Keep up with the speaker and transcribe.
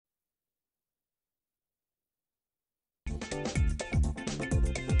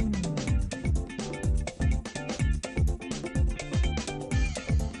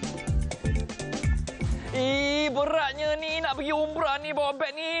beratnya ni nak pergi umrah ni bawa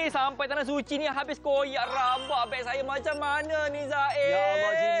beg ni sampai tanah suci ni habis koyak rabak beg saya macam mana ni Zaim? Ya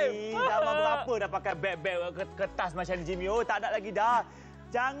Allah Jimmy, zaman berapa dah pakai beg-beg kertas macam ni Jimmy? Oh tak ada lagi dah.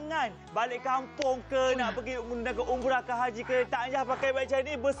 Jangan balik kampung ke nak pergi ke umrah ke haji ke tak payah pakai beg macam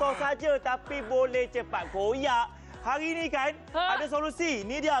ni besar saja tapi boleh cepat koyak. Hari ni kan ada solusi.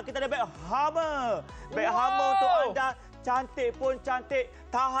 Ni dia kita ada beg Hammer. Beg Hammer untuk anda cantik pun cantik,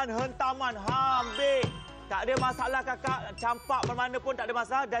 tahan hentaman habis. Tak ada masalah kakak, campak mana pun tak ada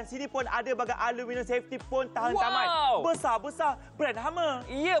masalah dan sini pun ada bagai aluminium safety pun tahan taman. Besar-besar brand Hammer.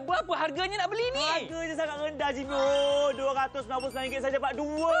 Ya, berapa harganya nak beli ni? Harganya sangat rendah Jimmy. Oh, RM299 saja dapat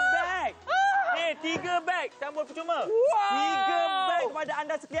 2 beg. 3 beg tambah percuma. 3 beg kepada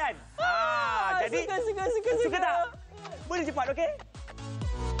anda sekalian. Jadi suka tak? Boleh cepat, okey?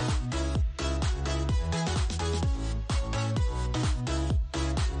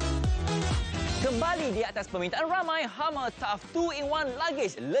 Kembali di atas permintaan ramai, Hammer Tough 2-in-1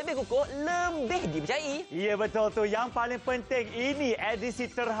 Luggage lebih kukuh, lebih dipercayai. Ya betul tu. Yang paling penting ini edisi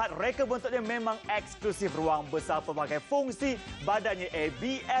terhad. Reka bentuknya memang eksklusif, ruang besar pelbagai fungsi, badannya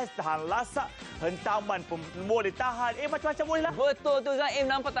ABS, tahan lasak, hentaman pun boleh tahan. Macam-macam boleh lah. Betul tu Zaim,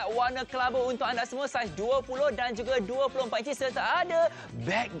 nampak tak warna kelaba untuk anda semua saiz 20 dan juga 24 inci serta ada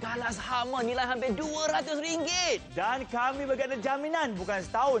beg galas Hammer nilai hampir RM200. Dan kami bagi anda jaminan bukan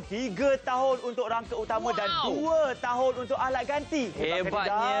setahun, 3 tahun untuk rangka utama dan 2 tahun untuk alat ganti.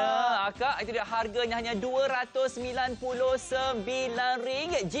 Hebatnya. Akak, itu dia harganya hanya RM299.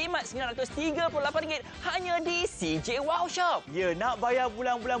 Jimat RM938 hanya di CJ Wow Shop. Ya, nak bayar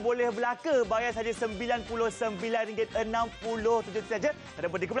bulan-bulan boleh belaka. Bayar saja RM99.60 saja. Ada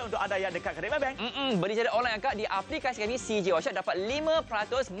berdeka pula untuk anda yang dekat kedai bank. Beli secara online akak di aplikasi kami CJ Wow Shop dapat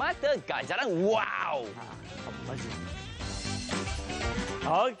 5% mata ganjaran. Wow.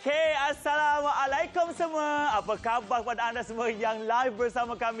 Okey, Assalamualaikum semua. Apa khabar kepada anda semua yang live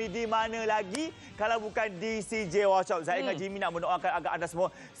bersama kami di mana lagi kalau bukan di CJ Wow Shop. Saya ingat Jimmy nak mendoakan agar anda semua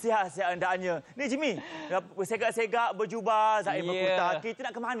sihat-sihat hendaknya. Ni Jimmy, segak-segak berjubah, Zaim berkuta. Kita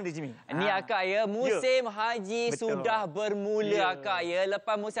nak ke mana ni Jimmy? Ni akak ya, musim haji sudah bermula akak ya.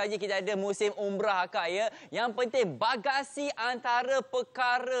 Lepas musim haji kita ada musim umrah akak ya. Yang penting bagasi antara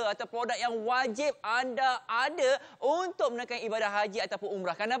perkara atau produk yang wajib anda ada untuk menaikkan ibadah haji ataupun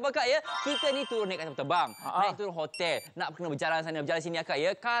umrah. Kenapa kak ya? Kita ni turun naik kapal terbang, naik turun hotel, nak kena berjalan sana berjalan sini akak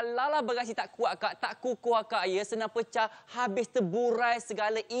ya. Kalaulah bagasi tak kuat akak, tak kukuh akak ya, senang pecah, habis terburai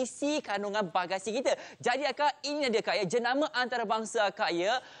segala isi kandungan bagasi kita. Jadi akak, ini dia kak ya, jenama antarabangsa akak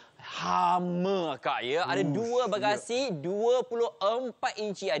ya, Hammer akak ya. Ada 2 bagasi, 24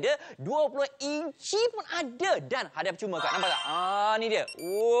 inci ada, 20 inci pun ada dan hadiah percuma kak. Nampak tak? Ni dia.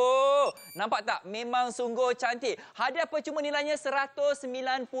 Wow, nampak tak? Memang sungguh cantik. Hadiah percuma nilainya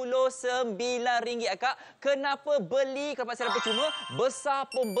RM199 akak. Kenapa beli kalau pasal percuma? Besar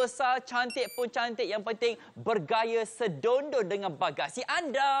pun besar, cantik pun cantik. Yang penting bergaya sedondon dengan bagasi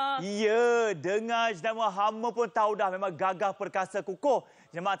anda. Ya, dengar jenama Hammer pun tahu dah memang gagah perkasa kukuh.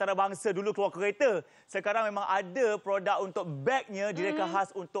 Jenama antarabangsa dulu keluar kereta. Sekarang memang ada produk untuk bagnya direka khas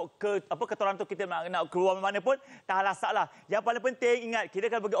untuk ketorang tu kita nak keluar mana pun tahan lasak lah. Yang paling penting ingat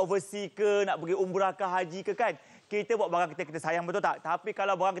kita kan pergi overseas ke, nak pergi umrah ke haji ke kan. Kita buat barang kita sayang betul tak? Tapi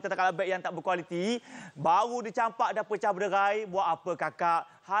kalau barang kita tak beg yang tak berkualiti, baru dicampak dah pecah berderai, buat apa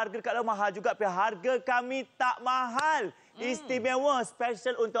kakak? Harga kalau mahal juga, tapi harga kami tak mahal. Istimewa,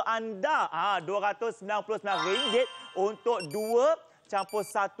 special untuk anda. RM299 untuk 2 campur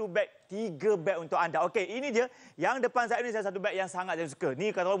 1 beg, 3 beg untuk anda. Okey, ini dia. Yang depan saya ni saya satu beg yang sangat saya suka.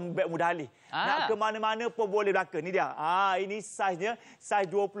 Ni kata orang beg mudah alih. Nak ke mana-mana pun boleh belaka. Ni dia. Ini saiznya,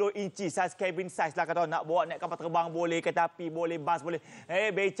 saiz 20 inci, saiz cabin size lah kata orang. Nak bawa naik kapal terbang boleh, kereta api boleh, bas boleh.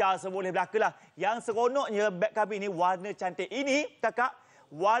 Beca semua boleh belaka lah. Yang seronoknya beg kami ni warna cantik. Ini kakak,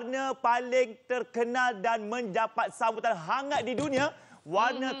 warna paling terkenal dan mendapat sambutan hangat di dunia.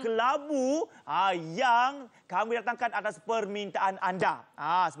 Warna kelabu yang kami datangkan atas permintaan anda.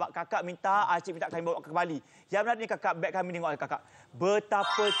 Sebab kakak minta, Acik minta kami bawa kembali. Yang menariknya kakak, beg kami tengok kakak.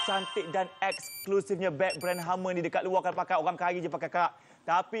 Betapa cantik dan eksklusifnya beg brand Hammer ni dekat luar kan pakai orang kaya je pakai kakak.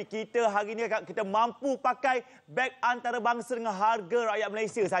 Tapi kita hari ni kakak, kita mampu pakai beg antarabangsa dengan harga rakyat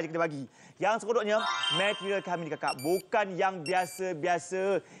Malaysia saja kita bagi. Yang seronoknya, material kami ni kakak bukan yang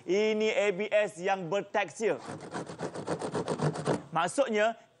biasa-biasa. Ini ABS yang bertekstur.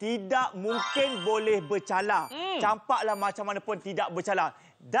 Maksudnya, tidak mungkin boleh bercala. Campaklah macam mana pun tidak bercala.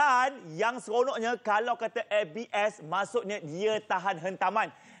 Dan yang seronoknya, kalau kata ABS, maksudnya dia tahan hentaman.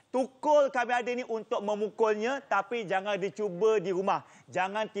 Tukul kami ada ni untuk memukulnya, tapi jangan dicuba di rumah.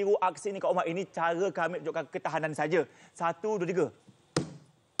 Jangan tiru aksi ni kat rumah. Ini cara kami tunjukkan ketahanan saja. 1, 2, 3.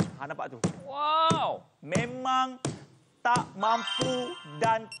 nampak tu. Wow. Memang tak mampu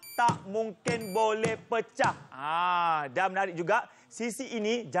dan tak mungkin boleh pecah. Dan menarik juga, sisi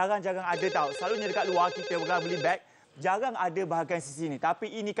ini jarang-jarang ada tahu. Selalunya dekat luar kita beli beg, jarang ada bahagian sisi ini.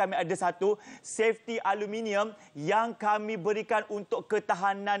 Tapi ini kami ada satu safety aluminium yang kami berikan untuk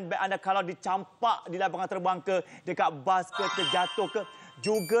ketahanan beg anda kalau dicampak di lapangan terbang ke, dekat bas ke, terjatuh ke.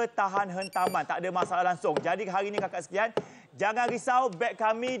 Juga tahan hentaman, tak ada masalah langsung. Jadi hari ini kakak sekian, jangan risau, beg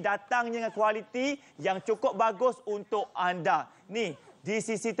kami datangnya dengan kualiti yang cukup bagus untuk anda. Ni, di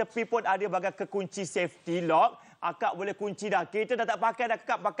sisi tepi pun ada bagai kekunci safety lock. Akak boleh kunci dah. Kita dah tak pakai dah,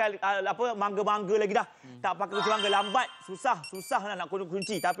 kakak pakai mangga-mangga lagi dah. Tak pakai kunci mangga, lambat. Susah nak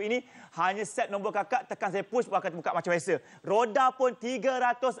kunci. Tapi ini hanya set nombor kakak, tekan saya push, akan buka macam biasa. Roda pun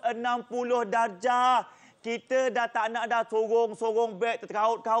 360 darjah. Kita dah tak nak dah sorong beg,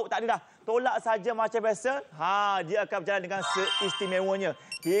 terkaut-kaut, tak ada dah. Tolak saja macam biasa. Dia akan berjalan dengan seistimewanya.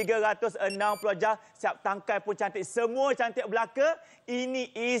 360 darjah, siap tangkai pun cantik. Semua cantik belaka.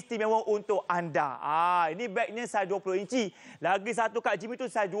 Ini istimewa untuk anda. Ini begnya saiz 20 inci. Lagi satu Kak Jimmy tu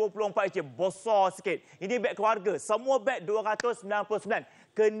saiz 24 inci. Besar sikit. Ini beg keluarga. Semua beg 299.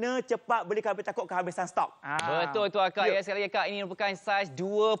 Kena cepat beli, kami takut kehabisan stok. Betul tu Kak. Ya, sekali lagi Kak, ini merupakan saiz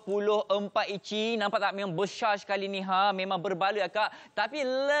 24 inci. Nampak tak memang besar sekali ni memang berbala Kak. Tapi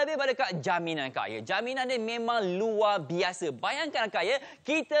lebih pada Kak jaminan Kak ya. Jaminan dia memang luar biasa. Bayangkan Kak ya,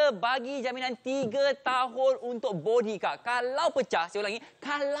 kita bagi jaminan 3 tahun untuk body Kak. Kalau pecah, saya ulangi,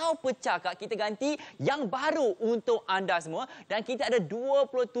 kalau pecah Kak, kita ganti yang baru untuk anda semua. Dan kita ada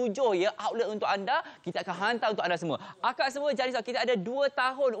 27 ya outlet untuk anda. Kita akan hantar untuk anda semua. Akak semua jadi kita ada 2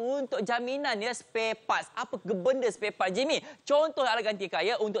 tahun untuk jaminan ya spare parts. Apa benda spare parts Jimmy? Contoh ala ganti Kak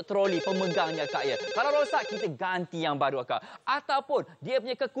ya untuk troli pemegangnya Kak ya. Kalau rosak kita ganti yang baru Kak. Ataupun dia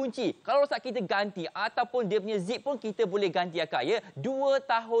punya kekunci, kalau rosak kita ganti. Ataupun dia punya zip pun kita boleh ganti Kak ya. 2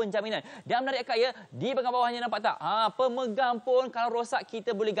 tahun jaminan. Dan menarik Kak ya, di bahagian bawahnya nampak tak? Pemegang pun kalau rosak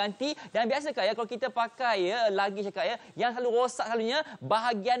kita boleh ganti. Dan biasa Kak ya, kalau kita pakai ya Luggage Kak ya, yang selalu rosak selalunya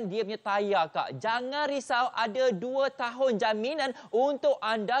bahagian dia punya tayar Kak. Jangan risau, ada 2 tahun jaminan untuk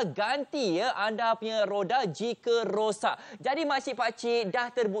anda ganti ya anda punya roda jika rosak. Jadi makcik-pakcik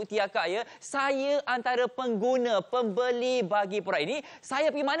dah terbukti Kak ya, saya antara pengguna pembeli bagi produk ini. Saya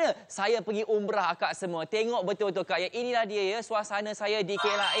pergi mana? Saya pergi umrah Kak semua. Tengok betul-betul Kak ya. Inilah dia ya suasana saya di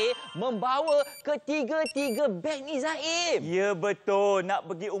KLIA membawa ketiga-tiga beg ni Zaim. Ya betul. Nak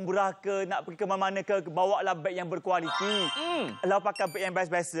pergi umrah ke, nak pergi ke mana-mana ke, bawalah beg yang berkualiti. Kalau pakai beg yang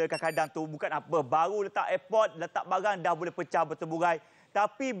biasa-biasa kadang-kadang tu bukan apa. Baru letak airport, letak barang dah boleh pecah berteburai.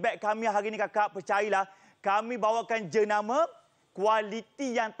 Tapi beg kami hari ini kakak, percayalah, kami bawakan jenama,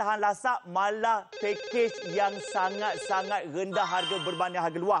 kualiti yang tahan lasak, malah package yang sangat-sangat rendah harga berbanding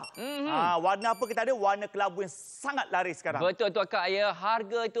harga luar. Warna apa kita ada? Warna kelabu yang sangat laris sekarang. Betul tu Kak ya.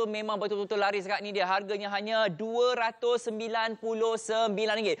 Harga itu memang betul-betul laris Kak. Ni dia harganya hanya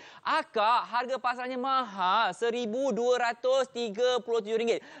RM299. Akak, harga pasarnya mahal,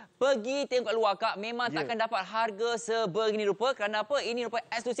 RM1,237. Pergi tengok kat luar Kak, memang takkan dapat harga sebegini rupa. Kerana apa? Ini rupa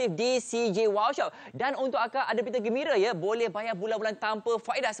eksklusif di CJ Wow Shop. Dan untuk akak ada berita gembira ya, boleh bayar bulan-bulan tanpa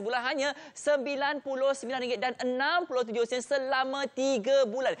faedah sebulan hanya RM99.67 selama 3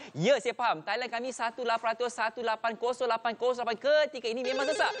 bulan. Ya, saya faham. Thailand kami 1-800-180-8088 ketika ini memang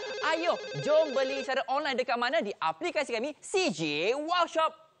sesak. Ayo, jom beli secara online dekat mana? Di aplikasi kami CJ Wow Shop.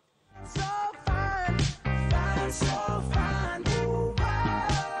 So fun, fun, so fun.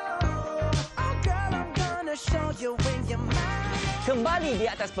 Kembali di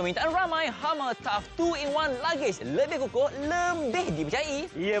atas permintaan ramai, Hummer Tough 2-in-1 Luggage lebih kukuh, lebih dipercayai.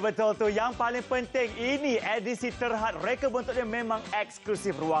 Ya betul tu. Yang paling penting, ini edisi terhad. Reka bentuknya memang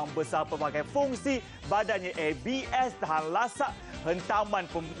eksklusif. Ruang besar pelbagai fungsi. Badannya ABS, tahan lasak. Hentaman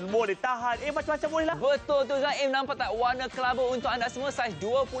pun boleh tahan. Macam-macam boleh lah. Betul tu Zaim. Nampak tak warna kelabu untuk anda semua saiz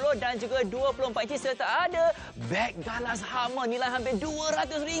 20 dan juga 24 inci. Serta ada beg galas Hummer nilai hampir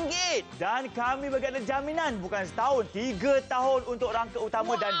RM200. Dan kami bagi anda jaminan bukan setahun, 3 tahun untuk rangka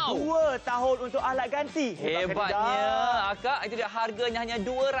utama dan 2 tahun untuk alat ganti. Hebatnya akak. Itu dia harganya hanya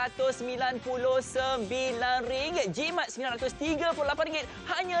RM299. Jimat RM938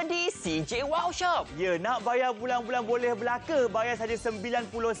 hanya di CJ Wow Shop. Ya, nak bayar bulan-bulan boleh belaka. Bayar saja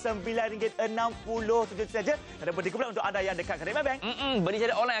RM99.67 saja. Ada bertiga pula untuk anda yang dekat kedai Maybank. Beli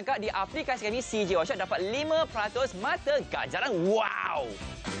secara online akak di aplikasi kami CJ Wow Shop dapat 5% mata ganjaran. Wow!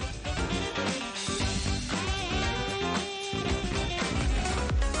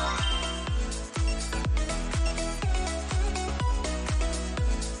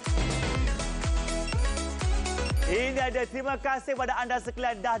 Ini ada. Terima kasih kepada anda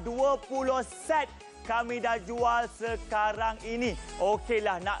sekalian. Dah 20 set kami dah jual sekarang ini.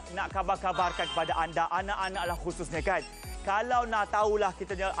 Okeylah, nak kabar-kabarkan kepada anda, anak-anak lah khususnya kan. Kalau nak tahulah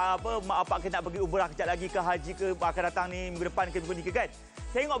kita mak bapak kita nak pergi umrah kejap lagi ke haji ke akan datang ni minggu depan ke minggu ni ke kan.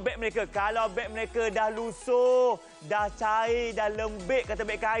 Tengok beg mereka. Kalau beg mereka dah lusuh, dah cair, dah lembik kata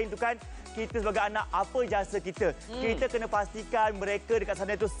beg kain tu kan. Kita sebagai anak, apa jasa kita? Kita kena pastikan mereka dekat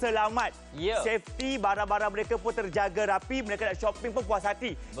sana itu selamat. Safety, barang-barang mereka pun terjaga rapi. Mereka nak shopping pun puas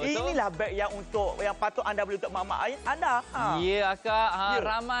hati. Betul. Inilah beg yang patut anda beli untuk mak-mak anda. Ya, akak.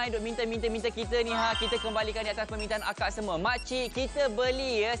 Ramai duk minta kita ni. Kita kembalikan di atas permintaan akak semua. Makcik, kita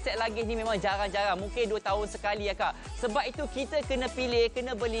beli set luggage ni memang jarang-jarang. Mungkin 2 tahun sekali, akak. Sebab itu kita kena pilih,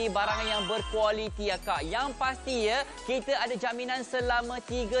 kena beli barang yang berkualiti, akak. Yang pasti kita ada jaminan selama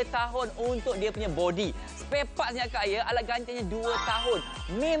 3 tahun untuk dia punya body. Spare parts ni, akak alat gantinya 2 tahun.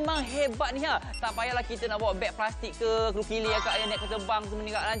 Memang hebat ni. Tak payahlah kita nak bawa beg plastik ke krukili, akak naik ke terbang semua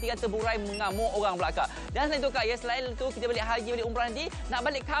ni, nanti kan terburai mengamuk orang pula, akak. Dan selain itu, akak selain itu kita balik haji, balik umrah nanti, nak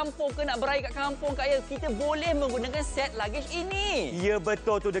balik kampung ke nak beraya kat kampung, akak kita boleh menggunakan set luggage ini. Ya,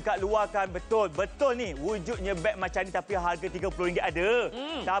 betul tu, dekat luar kan. Betul ni. Wujudnya beg macam ni tapi harga RM30 ada.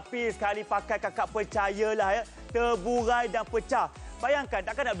 Tapi sekali pakai, kakak percayalah terburai dan pecah. Bayangkan,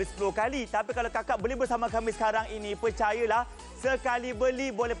 takkan nak beli 10 kali. Tapi kalau kakak beli bersama kami sekarang ini, percayalah, sekali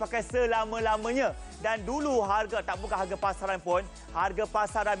beli boleh pakai selama-lamanya. Dan dulu harga, tak bukan harga pasaran pun, harga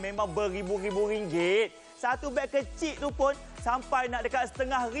pasaran memang beribu-ribu ringgit. Satu beg kecil tu pun sampai nak dekat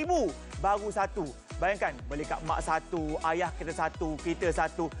RM1,500 baru satu. Bayangkan, beli kat mak satu, ayah kita satu, kita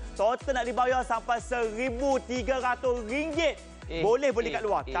satu. Total nak dibayar sampai RM1,300. Boleh beli kat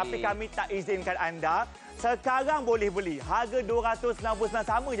luar. Tapi kami tak izinkan anda. Sekarang boleh beli. Harga RM299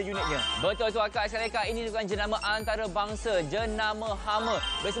 sama je unitnya. Betul tu, akak. Sekali akak, ini bukan jenama antarabangsa, jenama hama.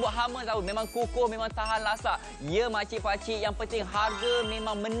 Boleh sebut hama tahu, memang kukuh, memang tahan lasak. Ya, makcik-pakcik, yang penting harga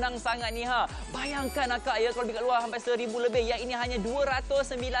memang menang sangat ni. Bayangkan akak kalau beli kat luar sampai RM1,000 lebih. Yang ini hanya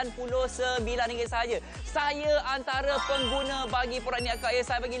RM299 sahaja. Saya antara pengguna bagi produk ni, akak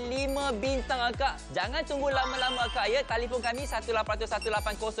saya bagi 5 bintang, akak. Jangan tunggu lama-lama, akak Telefon kami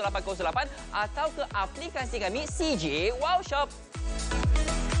 1800180808 atau ke aplikasi kami CJ Wow Shop.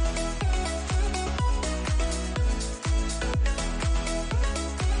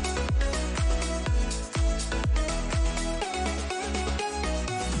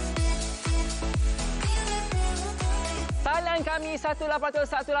 Talian kami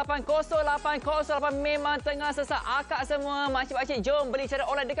 1800180808 memang tengah sesak. Akak semua, makcik-makcik, jom beli cara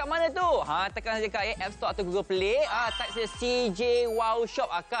online dekat mana tu? Tekan saja kat App Store atau Google Play. Type saja CJ Wow Shop,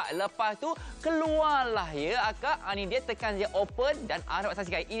 akak. Lepas tu keluarlah akak. Ni dia, tekan saja open dan anda dapat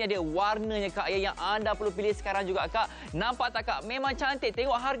saksikan. Ini ada warnanya, kak yang anda perlu pilih sekarang juga, akak. Nampak tak, kak? Memang cantik.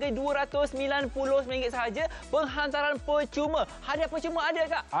 Tengok harga RM299 sahaja. Penghantaran percuma. Hadiah percuma ada,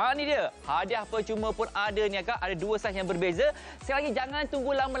 kak. Ni dia. Hadiah percuma pun ada ni, akak. Ada 2 saiz yang berbeza. Sekali lagi, jangan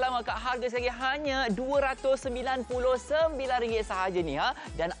tunggu lama-lama, kak. Harga sekali lagi hanya RM299 sahaja ni.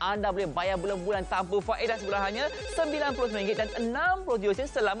 Dan anda boleh bayar bulan-bulan tanpa faedah sebulan hanya RM99 dan RM60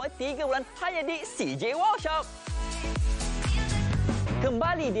 selama 3 bulan hanya di CJ Wow Shop.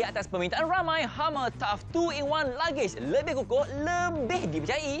 Kembali di atas permintaan ramai, Hummer Tough 2-in-1 Luggage. Lebih kukuh, lebih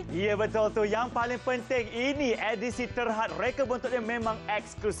dipercayai. Ya, betul tu. Yang paling penting, ini edisi terhad. Reka bentuknya memang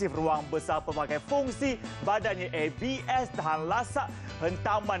eksklusif. Ruang besar pelbagai fungsi. Badannya ABS, tahan lasak.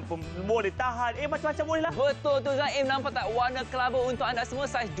 Hentaman pun boleh tahan. Macam-macam boleh lah. Betul tu, Zaim. Nampak tak warna kelaba untuk anda semua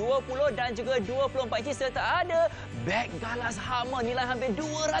saiz 20 dan juga 24 inci serta ada beg galas Hummer nilai hampir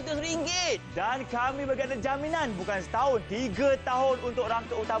RM200. Dan kami bagi anda jaminan bukan setahun, 3 tahun untuk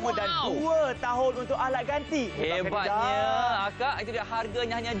rangka utama dan 2 tahun untuk alat ganti. Hebatnya, akak. Itu dia,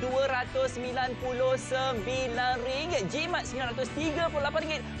 harganya hanya RM299. Jimat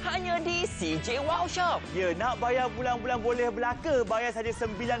RM938 hanya di CJ Wow Shop. Ya, nak bayar bulan-bulan boleh belaka. Bayar saja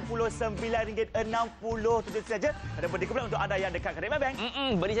RM99.60 saja. Ada berdeka pula untuk anda yang dekat kedai bank.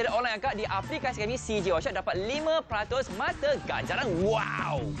 Beli secara online, akak, di aplikasi kami CJ Wow Shop dapat 5% mata ganjaran.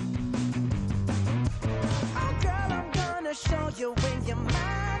 Wow! Show you when you're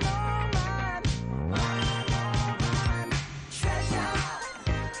mine, oh mine, mine, oh mine, treasure.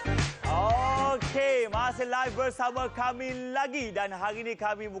 Okey, masih live bersama kami lagi dan hari ini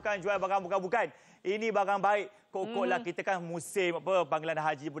kami bukan jual barang bukan. Ini barang baik. Kok-koklah kita kan musim panggilan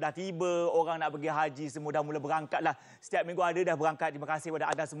haji pun dah tiba. Orang nak pergi haji semua dah mula berangkatlah. Setiap minggu ada dah berangkat. Terima kasih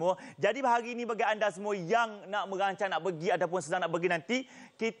kepada anda semua. Jadi hari ini bagi anda semua yang nak merancang nak pergi ataupun sedang nak pergi nanti,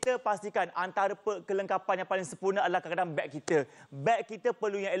 kita pastikan antara kelengkapan yang paling sempurna adalah kadang-kadang beg kita. Beg kita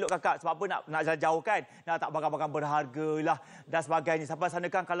perlu yang elok, kakak. Sebab apa? Nak jalan jauh kan? Nak tak barang-barang berharga lah dan sebagainya. Sampai sana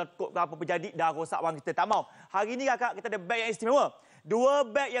kan kalau apa-apa jadi dah rosak wang kita. Tak mau. Hari ini, kakak, kita ada beg yang istimewa. Dua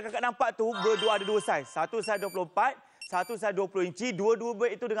beg yang kakak nampak tu berdua ada dua saiz. Satu saiz 24, satu saiz 20 inci. Dua-dua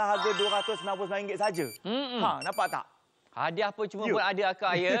beg itu dengan harga RM299 saja. Nampak tak? Hadiah percuma pun ada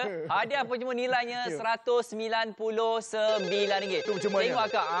akak ya. Hadiah percuma nilainya RM199. Tengok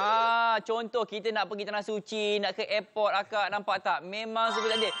akak. Contoh kita nak pergi tanah suci, nak ke airport akak, nampak tak? Memang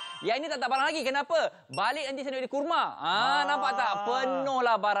super cantik. Yang ini tak barang lagi. Kenapa? Balik nanti saya nak beli kurma. Nampak tak?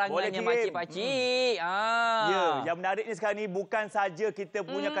 Penuhlah barangannya pakcik-pakcik. Ya, yang menariknya sekarang ni bukan saja kita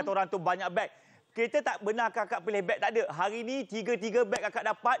punya kata orang tu banyak beg. Kita tak benar kakak pilih beg, tak ada. Hari ni tiga beg kakak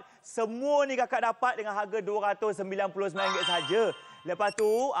dapat. Semua ni kakak dapat dengan harga RM299 saja. Lepas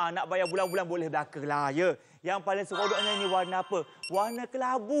tu, nak bayar bulan-bulan boleh belaka lah, ya. Yang paling seronoknya ni warna apa? Warna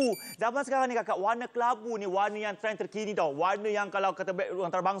kelabu. Zaman sekarang ni kakak, warna kelabu ni warna yang trend terkini tau. Warna yang kalau kata beg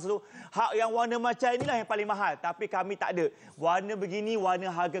antarabangsa tu, hak yang warna macam inilah yang paling mahal. Tapi kami tak ada. Warna begini,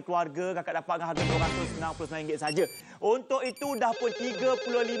 warna harga keluarga, kakak dapat dengan harga RM299 saja. Untuk itu, dah pun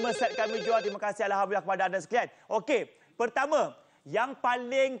 35 set kami jual. Terima kasih Alhamdulillah kepada anda sekalian. Okey, pertama, yang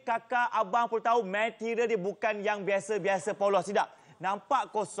paling kakak abang perlu tahu, material dia bukan yang biasa-biasa polos, tidak. Nampak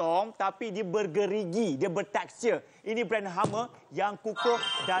kosong tapi dia bergerigi, dia bertekstur. Ini brand Hammer yang kukuh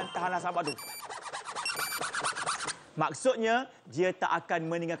dan tahan sahabat tu. Maksudnya, dia tak akan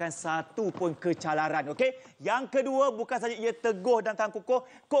meninggalkan satu pun kecalaran. Okey? Yang kedua, bukan saja ia teguh dan tahan kukuh,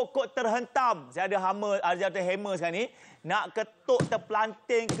 kok terhentam. Saya ada hammer sekarang ni. Nak ketuk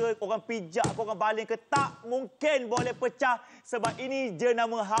terpelanting ke, orang pijak ke, orang baling ke, tak mungkin boleh pecah. Sebab ini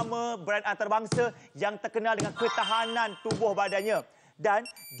jenama Hammer, brand antarabangsa yang terkenal dengan ketahanan tubuh badannya. Dan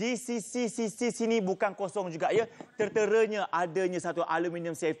di sisi sini bukan kosong juga ya. Terteranya adanya satu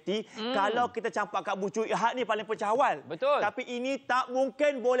aluminium safety. Kalau kita campak kat bucu, hak ni paling pecah awal. Betul. Tapi ini tak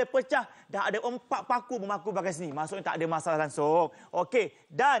mungkin boleh pecah. Dah ada 4 paku memaku bahagian sini. Maksudnya tak ada masalah langsung. Okey.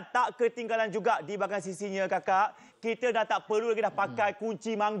 Dan tak ketinggalan juga di bahagian sisinya kakak. Kita dah tak perlu lagi dah pakai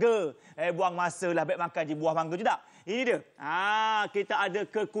kunci mangga. Buang masa lah beg makan je buah mangga je tak. Ini dia. Kita ada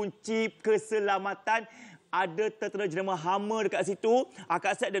kunci keselamatan. Ada tertera jenama Hammer dekat situ.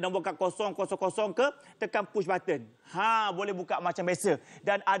 Akak set dia nombor kat 000 ke, tekan push button. Boleh buka macam biasa.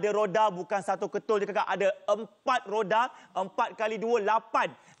 Dan ada roda, bukan satu ketul je kakak. Ada 4 roda, 4 kali 2,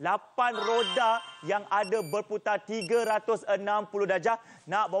 8. 8 roda yang ada berputar 360 darjah.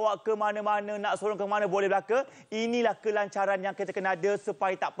 Nak bawa ke mana-mana, nak sorong ke mana boleh belaka. Inilah kelancaran yang kita kena ada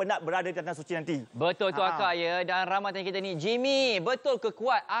supaya tak penat berada di tanah suci nanti. Betul tu akak ya. Dan ramai tanya kita ni, Jimmy, betul ke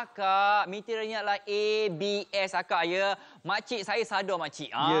kuat akak? Materialnya adalah ABS akak ya. Makcik saya sadar makcik.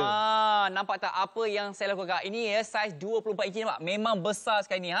 Nampak tak apa yang saya lakukan akak? Ini ya saiz 24 inci nampak. Memang besar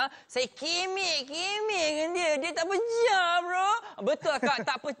sekali ni. Saya kimik dengan dia. Dia tak pecah bro. Betul akak,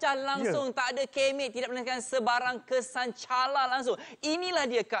 tak pecah langsung. Tak ada kemik, tidak menimbulkan sebarang kesan cala langsung. Inilah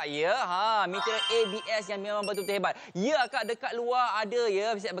dia kak ya. Material ABS yang memang betul-betul hebat. Ya kak, dekat luar ada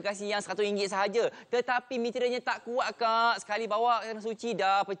ya set bekasi yang RM100 sahaja. Tetapi materialnya tak kuat kak. Sekali bawa ke tanah suci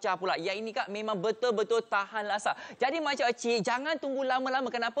dah pecah pula. Yang ini kak memang betul-betul tahan lasak. Jadi macam cik, jangan tunggu lama-lama.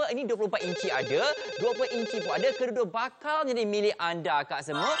 Kenapa? Ini 24 inci ada, 20 inci pun ada. Kedua bakal jadi milik anda kak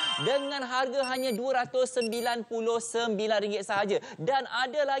semua dengan harga hanya RM299 sahaja. Dan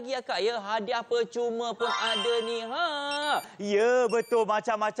ada lagi ya kak ya, hadiah percuma pun ada ni. Ya betul,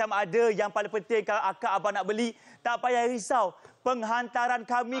 macam-macam ada. Yang paling penting kalau akak abang nak beli, tak payah risau. Penghantaran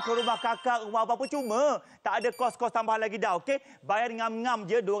kami ke rumah kakak, rumah abang percuma. Tak ada kos-kos tambahan lagi dah, okey? Bayar ngam-ngam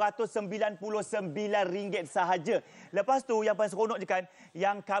je RM299 sahaja. Lepas tu, yang paling seronok je kan,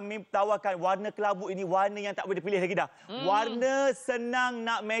 yang kami tawarkan warna kelabu ini, warna yang tak boleh dipilih lagi dah. Warna senang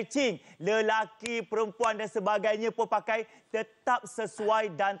nak matching. Lelaki, perempuan dan sebagainya pun pakai, tetap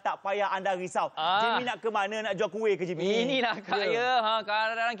sesuai dan tak payah anda risau. Jimmy nak ke mana? Nak jual kuih ke Jimmy? Inilah kak ya.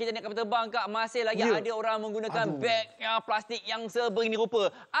 Kadang-kadang kita nak kapal terbang kak, masih lagi ada orang menggunakan beg yang plastik yang sebegini rupa.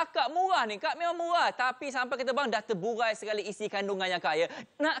 Akak murah ni kak, memang murah. Tapi sampai ke terbang dah terburai segala isi kandungannya kak ya.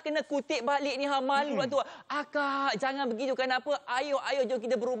 Nak kena kutip balik ni malu lah tu. Akak jangan begitu, kenapa? Ayo jom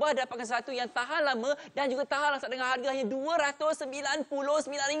kita berubah, dapatkan satu yang tahan lama dan juga tahan langsung dengan harga hanya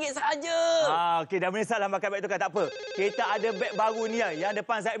RM299 sahaja. Okey, dah menyesal lah makan beg tu kan, tak apa. Kita ada beg baru ni ya. Yang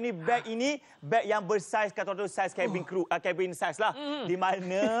depan saya ni beg ini beg yang bersaiz, kata tu saiz cabin crew, cabin size lah. Di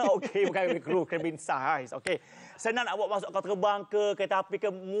mana okey, bukan cabin crew, cabin size. Okey. Senang nak bawa masuk kapal terbang ke kereta api ke,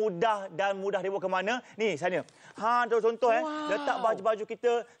 mudah dibawa ke mana. Ni sana. Contoh letak baju-baju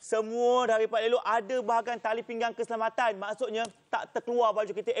kita semua daripada elok, ada bahagian tali pinggang keselamatan. Maksudnya tak terkeluar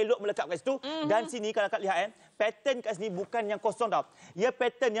baju kita, elok melekat kat situ. Dan sini kalau kak lihat pattern kat sini bukan yang kosong tau. Ya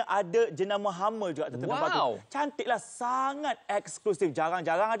pattern yang ada jenama Hammer juga tertera tu. Cantiklah, sangat eksklusif.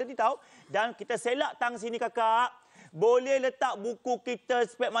 Jarang-jarang ada ni tau. Dan kita selak tang sini kakak. Boleh letak buku kita,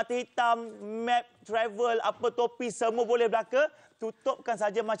 spek mata hitam, map, travel, apa topi, semua boleh belaka. Tutupkan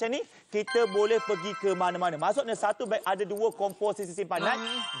saja macam ni, kita boleh pergi ke mana-mana. Maksudnya satu beg ada 2 komposisi simpanan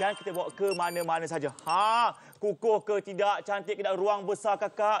dan kita bawa ke mana-mana saja. Kukuh ke tidak, cantik ke tidak, ruang besar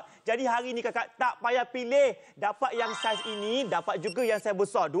kakak. Jadi hari ni kakak tak payah pilih. Dapat yang saiz ini, dapat juga yang saiz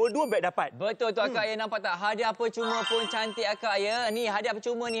besar. Dua-dua beg dapat. Betul tu akak ya, nampak tak? Hadiah percuma pun cantik akak ya. Ni hadiah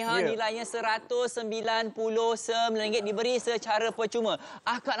percuma ni nilainya RM199 diberi secara percuma.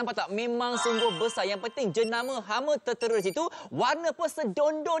 Akak nampak tak? Memang sungguh besar. Yang penting jenama hama tertera di situ. Warna pun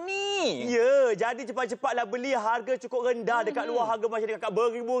sedondon ni. Ya, jadi cepat-cepatlah beli, harga cukup rendah. Dekat luar harga macam ni kakak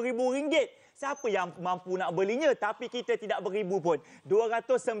beribu-ribu ringgit. Siapa yang mampu nak belinya? Tapi kita tidak beribu pun.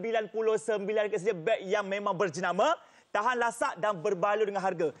 RM299 saja beg yang memang berjenama, tahan lasak dan berbaloi dengan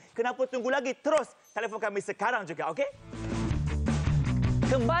harga. Kenapa tunggu lagi? Terus telefon kami sekarang juga, okey?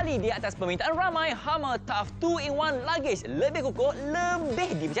 Kembali di atas permintaan ramai, Hummer Tough 2-in-1 Luggage lebih kukuh,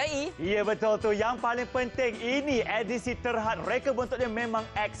 lebih dipercayai. Ya, betul tu. Yang paling penting, ini edisi terhad. Reka bentuknya memang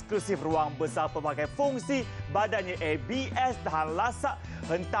eksklusif. Ruang besar pemakai fungsi, badannya ABS, tahan lasak,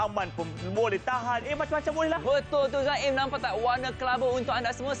 hentaman pun boleh tahan. Macam-macam boleh lah. Betul tu Zaim, nampak tak? Warna kelabu untuk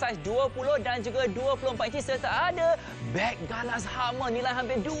anda semua, saiz 20 dan juga 24 inci serta ada beg galas Hummer nilai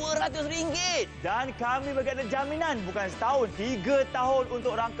hampir RM200. Dan kami bagi anda jaminan bukan setahun, 3 tahun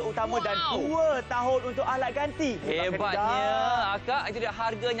untuk rangka utama dan 2 tahun untuk alat ganti. Hebatnya, akak. Itu dia,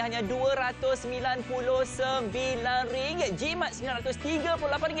 harganya hanya RM299. Jimat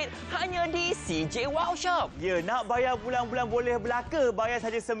RM938 hanya di CJ Wow Shop. Ya, nak bayar bulan-bulan boleh belaka. Bayar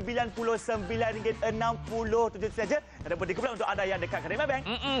saja RM99.60 saja. Dan dapat dikeluarkan untuk anda yang dekat kedai Maybank.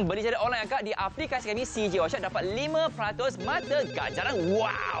 Beli secara online akak di aplikasi kami CJ Wow Shop dapat 5% mata ganjaran.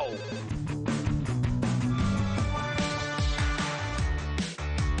 Wow!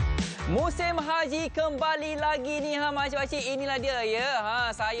 Musim haji kembali lagi ni makcik-makcik. Inilah dia ya.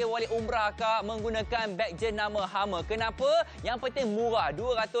 Saya wali umrah akak menggunakan beg jenama Hummer. Kenapa? Yang penting murah,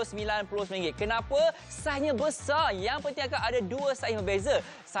 RM299. Kenapa? Saiznya besar. Yang penting akak ada 2 saiz berbeza.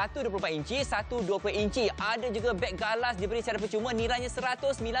 Satu 24 inci, satu 20 inci. Ada juga beg galas diberi secara percuma, nilainya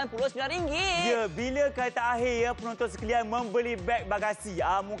RM199. Ya, bila kata akhir ya penonton sekalian membeli beg bagasi.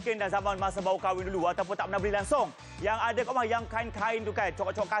 Mungkin dah zaman masa baru kahwin dulu ataupun tak pernah beli langsung. Yang ada kat rumah yang kain-kain tu kan,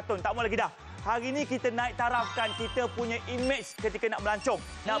 cokok-cokok karton, tak mau lagi dah. Hari ini kita naik tarafkan kita punya image ketika nak melancong.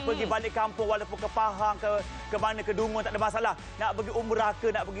 Nak pergi balik kampung walaupun ke Pahang, ke mana, ke Dungun, tak ada masalah. Nak pergi umrah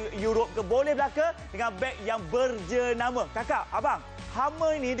ke, nak pergi Europe ke, boleh belaka dengan beg yang berjenama. Kakak, abang,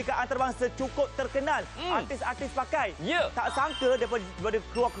 Hummer ini dekat antarabangsa cukup terkenal. Artis-artis pakai. Tak sangka daripada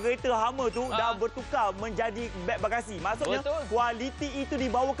keluar kereta Hummer tu dah bertukar menjadi beg bagasi. Maksudnya kualiti itu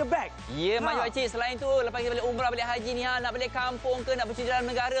dibawa ke beg. Ya, makcik-makcik. Selain tu, lepas kita balik umrah, balik haji ni, nak balik kampung ke, nak bercuti dalam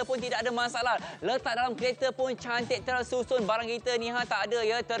negara pun tidak ada masalah. Letak dalam kereta pun cantik tersusun. Barang kita ni tak ada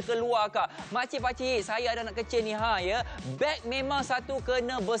ya terkeluar kak. Makcik-makcik, saya ada anak kecil ni ya. Beg memang satu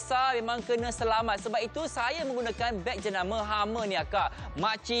kena besar, memang kena selamat. Sebab itu saya menggunakan beg jenama Hummer ni kak.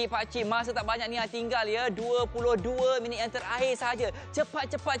 Makcik, pakcik, masa tak banyak ni tinggal ya 22 minit yang terakhir sahaja. Cepat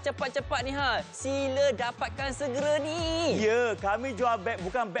ni sila dapatkan segera ni. Ya, kami jual beg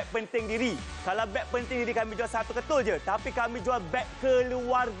bukan beg penting diri. Kalau beg penting diri kami jual satu ketul je, tapi kami jual beg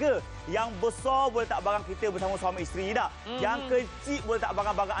keluarga. Yang besar boleh tak barang kita bersama suami isteri dah. Yang kecil boleh tak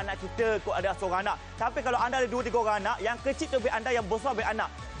barang-barang anak kita kok ada seorang anak. Tapi kalau anda ada 2-3 orang anak, yang kecil tu beg anda, yang besar beg anak.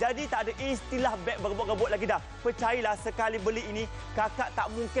 Jadi tak ada istilah beg berebut-rebut lagi dah. Percayalah, sekali beli ini, kakak tak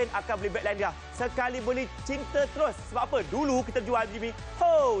mungkin akan beli beg lain dah. Sekali beli, cinta terus. Sebab apa? Dulu kita jual Jimmy,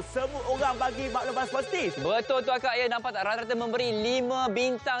 semua orang bagi maklumat positif. Betul tu akak ya, nampak tak? Rata-rata memberi 5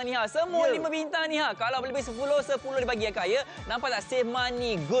 bintang ni Semua 5 bintang ni Kalau lebih 10 dibagi akak ya. Nampak tak? Save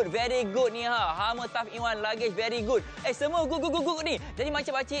money, good, very good ni Hummer Tough in-1 Luggage, very good. Semua good ni. Jadi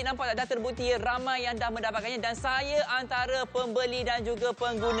makcik-makcik, nampak tak? Dah terbukti ya, ramai yang dah mendapatkannya dan saya antara pembeli dan juga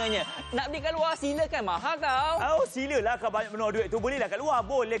penggunanya. Nak beli kat luar silakan, mahal kau. Silalah kalau banyak penuh duit tu, belilah kat luar.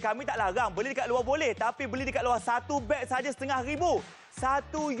 Boleh, kami tak larang. Beli dekat luar boleh, tapi beli dekat luar satu beg saja RM1,500.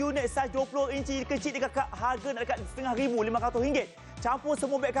 Satu unit saiz 20 inci kecil dekat harga nak dekat RM1,500, RM500. Campur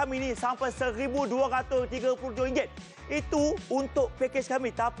semua beg kami ni sampai RM1,232. Itu untuk pakej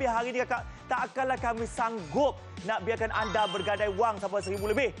kami. Tapi hari ni kakak, tak akanlah kami sanggup nak biarkan anda bergadai wang sampai RM1,000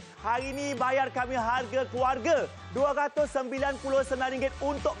 lebih. Hari ini bayar kami harga keluarga RM299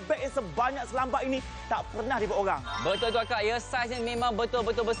 untuk beg yang sebanyak selambat ini. Tak pernah dibuat orang. Betul tu akak ya, saiznya memang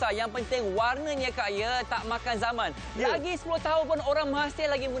betul-betul besar. Yang penting warnanya akak ya, tak makan zaman. Lagi 10 tahun pun orang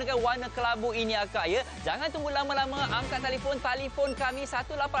masih lagi menggunakan warna kelabu ini akak ya. Jangan tunggu lama-lama, angkat telefon kami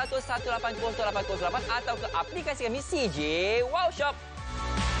 1800 180 808 atau ke aplikasi kami CJ Wow Shop.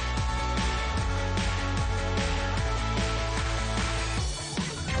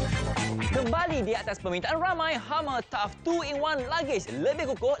 kembali di atas permintaan ramai. Hummer Tough 2-in-1 Luggage.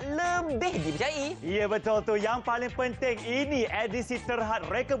 Lebih kukuh, lebih dipercayai. Ya, betul tu. Yang paling penting, ini edisi terhad.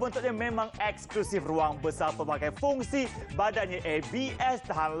 Reka bentuknya memang eksklusif. Ruang besar pemakai fungsi. Badannya ABS,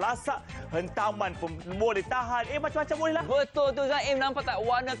 tahan lasak. Hentaman pun boleh tahan. Macam-macam boleh lah. Betul tu Zaim. Nampak tak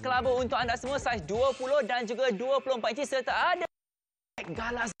warna kelaba untuk anda semua. Saiz 20 dan juga 24 inci serta ada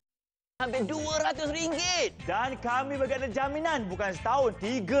galas hampir RM200. Dan kami bagi anda jaminan bukan setahun,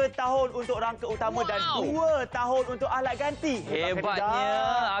 3 tahun untuk rangka utama dan 2 tahun untuk alat ganti.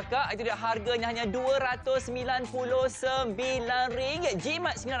 Hebatnya, Akak. Itu dia harganya hanya RM299.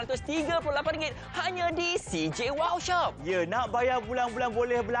 Jimat RM938 hanya di CJ Wow Shop. Ya, nak bayar bulan-bulan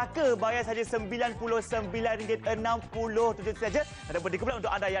boleh belaka. Bayar saja RM99.67 saja. Ada berdiri pula untuk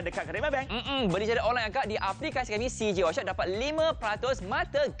anda yang dekat kedai Maybank. Beli secara online Akak di aplikasi kami CJ Wow Shop dapat 5%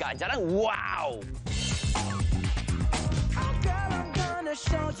 mata ganjaran. Wow! Girl, I'm gonna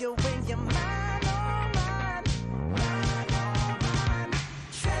show you when you're mine, oh mine, mine, oh mine.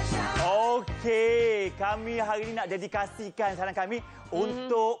 Treasure. Okey, kami hari ini nak dedikasikan saran kami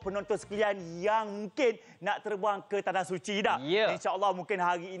untuk penonton sekalian yang mungkin nak terbang ke Tanah Suci dah. Ya. InsyaAllah mungkin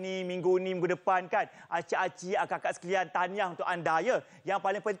hari ini, minggu ni, minggu depan kan. Acik-acik, akak-akak sekalian, tahniah untuk anda ya. Yang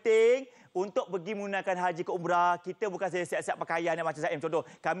paling penting, untuk pergi menggunakan haji ke umrah, kita bukan saja siap-siap pakaian yang macam Zaim. Contoh,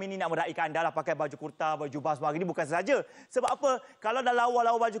 kami ni nak meraihkan anda lah pakai baju kurta, baju bas hari ni bukan saja. Sebab apa? Kalau dah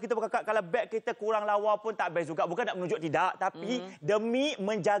lawa-lawa baju kita berkakak, kalau beg kita kurang lawa pun tak best juga. Bukan nak menunjuk tidak, tapi demi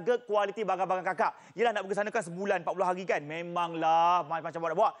menjaga kualiti barang-barang kakak. Yelah nak pergi sana kan sebulan, 40 hari kan. Memanglah macam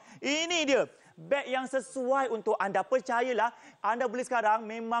mana nak buat. Ini dia. Beg yang sesuai untuk anda. Percayalah, anda beli sekarang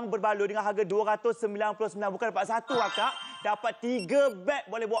memang berbaloi dengan harga RM299. Bukan dapat satu, akak. Dapat 3 beg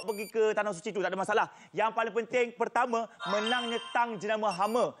boleh bawa pergi ke Tanah Suci tu. Tak ada masalah. Yang paling penting, pertama, menangnya tang jenama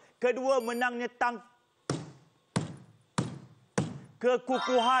Hummer. Kedua, menangnya tang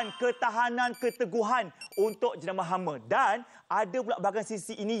kekukuhan, ketahanan, keteguhan untuk jenama Hummer. Dan ada pula bahagian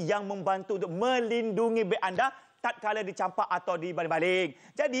sisi ini yang membantu untuk melindungi beg anda tak kala dicampak atau dibaling-baling.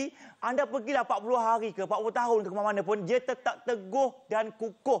 Jadi, anda pergilah 40 hari ke 40 tahun ke mana-mana pun, dia tetap teguh dan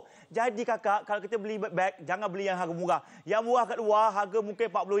kukuh. Jadi kakak, kalau kita beli beg, jangan beli yang harga murah. Yang murah kat luar, harga mungkin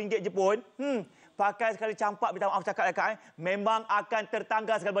RM40 je pun. Pakai sekali campak, minta maaf cakap kakak, memang akan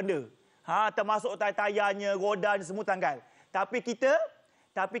tertanggal segala benda. Termasuk tayarnya, rodanya, semua tanggal. Tapi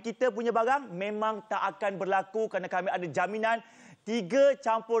kita punya barang memang tak akan berlaku kerana kami ada jaminan 3+2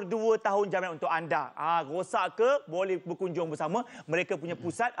 tahun jaminan untuk anda. Rosak ke, boleh berkunjung bersama. Mereka punya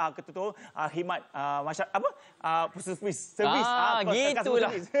pusat khidmat servis.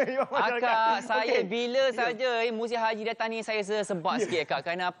 Gitulah. Akak, saya bila saja musim haji datang ni saya sebab sikit Akak.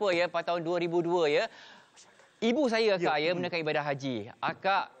 Kerana apa ya, pada tahun 2002 ya, ibu saya Akak menaikkan ibadah haji.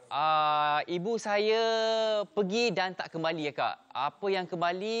 Akak, ibu saya pergi dan tak kembali Akak. Apa yang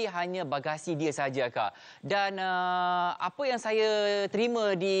kembali hanya bagasi dia saja Kak. Dan apa yang saya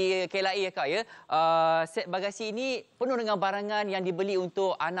terima di KLIA Kak ya, set bagasi ini penuh dengan barangan yang dibeli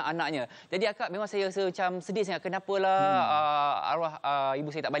untuk anak-anaknya. Jadi Kak, memang saya rasa macam sedih sangat. Kenapalah arwah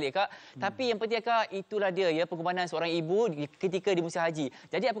ibu saya tak balik Kak. Tapi yang penting Kak, itulah dia ya, pengorbanan seorang ibu ketika di musim haji.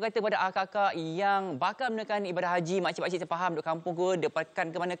 Jadi apa kata pada akak-akak yang bakal menekan ibadah haji, makcik-makcik saya faham duk kampung ke, dapatkan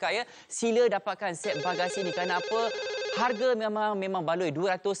ke mana Kak ya, sila dapatkan set bagasi ni. Kerana apa? Harga memang baloi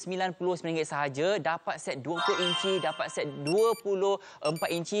RM299 sahaja. Dapat set 20 inci, dapat set 24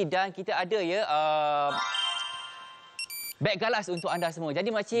 inci dan kita ada ya beg galas untuk anda semua.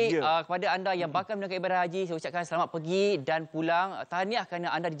 Jadi makcik, kepada anda yang bakal menekan ibadah haji, saya ucapkan selamat pergi dan pulang. Tahniah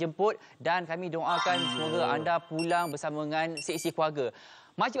kerana anda dijemput dan kami doakan semoga anda pulang bersama dengan seisi keluarga.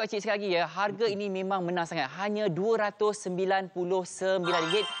 Makcik-makcik sekali lagi ya, harga ini memang menang sangat. Hanya RM299.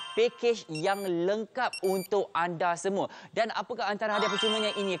 Pakej yang lengkap untuk anda semua. Dan apakah antara hadiah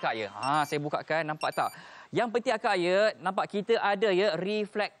percumanya ini Kak ya? Saya bukakan, nampak tak? Yang penting Kak ya, nampak kita ada ya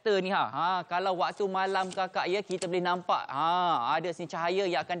reflektor ni kalau waktu malam Kak ya, kita boleh nampak ada sini cahaya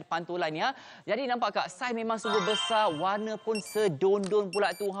yang akan pantulan ni Jadi nampak Kak, saiz memang sungguh besar, warna pun sedondon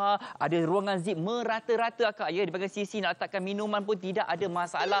pula tu Ada ruangan zip merata-rata Kak ya, di bahagian sisi nak letakkan minuman pun tidak ada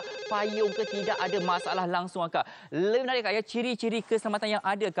masalah, payung ke tidak ada masalah langsung Kak. Lebih menarik Kak ya, ciri-ciri keselamatan yang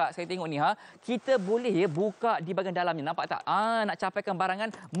ada Kak, saya tengok ni kita boleh ya buka di bahagian dalamnya, nampak tak? Nak capaikan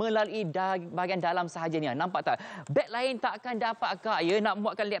barangan melalui bahagian dalam sahaja ni nampak tak? Beg lain tak akan dapat Kak ya, nak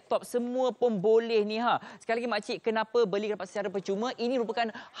buatkan laptop semua pun boleh ni Sekali lagi makcik, kenapa beli dapat secara percuma? Ini merupakan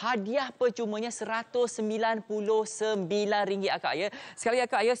hadiah percumanya RM199 Kak ya. Sekali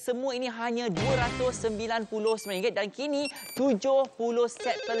lagi Kak ya, semua ini hanya RM299 dan kini 79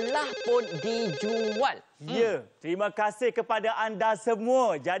 set telah pun dijual. Ya, terima kasih kepada anda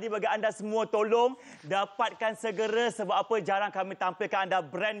semua. Jadi bagi anda semua tolong dapatkan segera sebab apa jarang kami tampilkan anda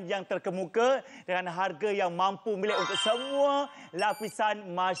brand yang terkemuka dengan harga yang mampu milik untuk semua lapisan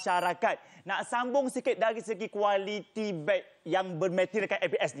masyarakat. Nak sambung sikit dari segi kualiti beg yang bermaterialkan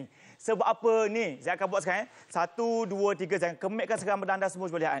ABS ni. Sebab apa ni? Saya akan buat sekarang. 1, 2, 3. Saya akan kemetkan sekarang anda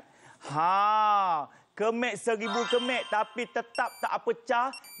semua cuba lihat. Kemek 1000 kemek tapi tetap tak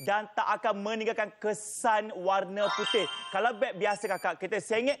pecah dan tak akan meninggalkan kesan warna putih. Kalau beg biasa kakak, kita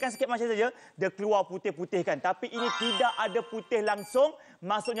sengitkan sikit macam saja, dia keluar putih-putih kan. Tapi ini tidak ada putih langsung.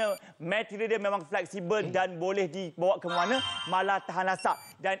 Maksudnya material dia memang fleksibel dan boleh dibawa ke mana, malah tahan lasak.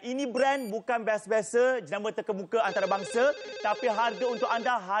 Dan ini brand bukan biasa-biasa, jenama terkemuka antarabangsa. Tapi harga untuk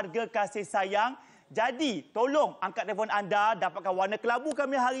anda, harga kasih sayang. Jadi, tolong angkat telefon anda, dapatkan warna kelabu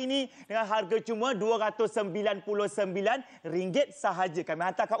kami hari ini dengan harga cuma RM299 sahaja. Kami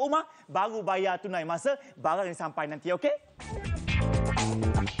hantar kat rumah, baru bayar tunai masa barang ini sampai nanti, okey?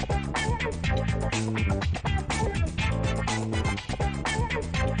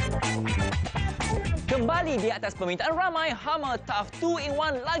 Kembali di atas permintaan ramai, Hummer Tough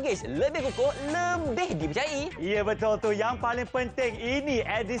 2-in-1 Luggage lebih kukuh, lebih dipercayai. Ya, betul tu. Yang paling penting, ini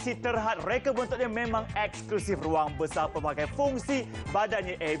edisi terhad. Reka bentuknya memang eksklusif. Ruang besar pemakai fungsi,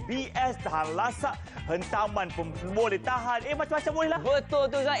 badannya ABS, tahan lasak, hentaman pun boleh tahan. Macam-macam boleh lah.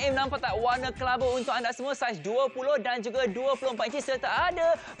 Betul tu Zaim, nampak tak warna kelabu untuk anda semua saiz 20 dan juga 24 inci serta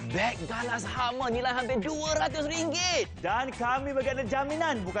ada beg galas Hummer nilai hampir RM200. Dan kami bagi anda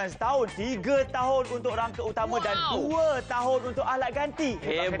jaminan bukan setahun, 3 tahun untuk rangka utama dan 2 tahun untuk alat ganti.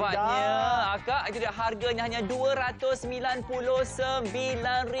 Hebatnya, akak. Itu dia harganya hanya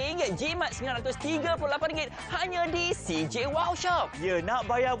RM299. Jimat RM938 hanya di CJ Wow Shop. Ya, nak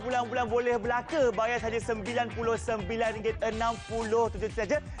bayar bulan-bulan boleh belaka. Bayar saja RM99.60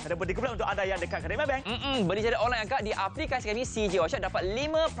 saja. Ada beri kemudian untuk anda yang dekat kedai Maybank. Beli secara online akak di aplikasi kami CJ Wow Shop dapat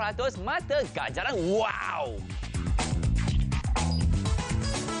 5% mata ganjaran. Wow!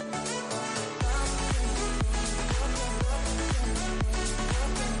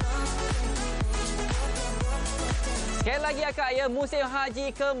 Sekali lagi akak ya, musim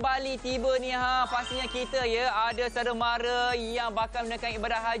haji kembali tiba ni pastinya kita ya ada saudara mara yang bakal menaikkan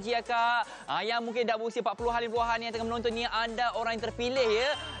ibadah haji akak. Yang mungkin dah berusia 40-an 50-an yang tengah menonton ni, anda orang yang terpilih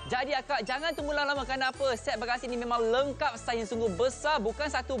ya. Jadi akak jangan tunggu lama-lama. Kenapa? Set bagasi ni memang lengkap, saiz yang sungguh besar, bukan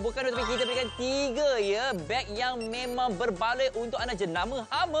 1 bukan 2 tapi kita berikan 3 ya. Beg yang memang berbaloi untuk anda jenama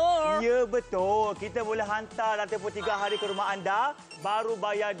Hummer. Ya, betul. Kita boleh hantar dalam tempoh 3 hari ke rumah anda, baru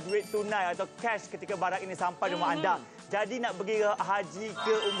bayar duit tunai atau cash ketika barang ini sampai di rumah anda. Jadi nak pergi haji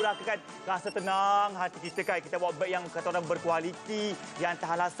ke umrah ke kan, rasa tenang hati kita kan. Kita bawa beg yang kata orang berkualiti, yang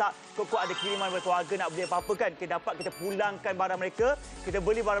tahan lasak. Kok ada kiriman berkeluarga nak beli apa-apa kan, kita dapat kita pulangkan barang mereka, kita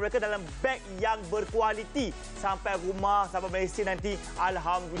beli barang mereka dalam beg yang berkualiti sampai rumah, sampai Malaysia nanti.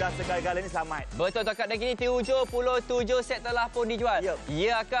 Alhamdulillah segala-galanya selamat. Betul tak, dan kini 77 set telah pun dijual. Ya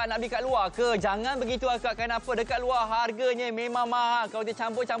akak, nak beli kat luar ke? Jangan begitu akak. Kenapa? Dekat luar harganya memang mahal. Kalau dia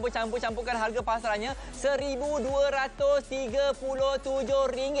campurkan harga pasarannya RM1,237.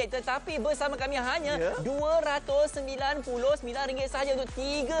 Tetapi bersama kami hanya RM299 sahaja untuk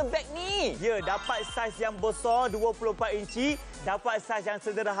 3 beg ni. Ya, dapat saiz yang besar 24 inci, dapat saiz yang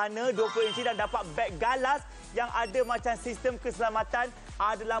sederhana 20 inci dan dapat beg galas yang ada macam sistem keselamatan,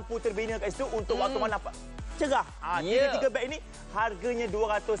 ada lampu terbina kat situ untuk waktu malam cerah. Tiga beg ini harganya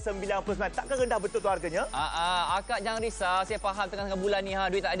RM299. Takkan rendah betul tu harganya? Akak jangan risau. Saya faham tengah-tengah bulan ni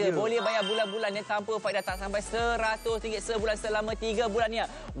duit tak ada. Boleh bayar bulan-bulan ni tanpa faedah, tak sampai RM100 sebulan selama 3 bulan ni.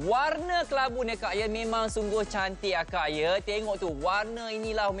 Warna kelabu ni akak ya memang sungguh cantik akak ya. Tengok tu, warna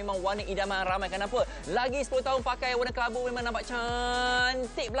inilah memang warna idaman ramai. Kenapa? Lagi 10 tahun pakai warna kelabu memang nampak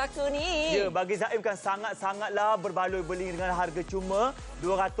cantik belaka ni. Ya, bagi Zaim kan sangat-sangatlah berbaloi beli dengan harga cuma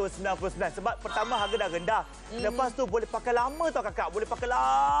RM299. Sebab pertama harga dah rendah. Lepas tu boleh pakai lama tau kakak. Boleh pakai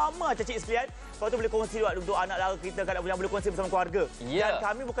lama cik sekalian. Lepas tu boleh kongsi untuk anak lara kita kan, yang boleh kongsi bersama keluarga. Dan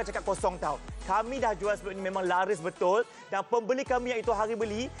kami bukan cakap kosong tau. Kami dah jual sebelum ini memang laris betul. Dan pembeli kami iaitu hari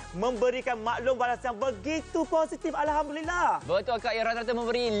beli memberikan maklum balas yang begitu positif. Alhamdulillah. Betul kak, yang rata-rata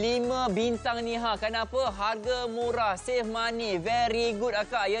memberi 5 bintang ni Kenapa? Harga murah, save money, very good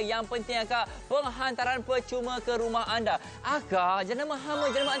akak ya. Yang penting akak, penghantaran percuma ke rumah anda. Akak, jenama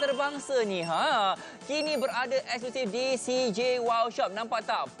Hummer, jenama antarabangsa ni kini berada eksklusif di CJ Wow Shop. Nampak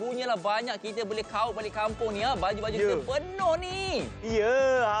tak? Punyalah banyak kita boleh kau balik kampung ni. Baju-baju kita penuh ni.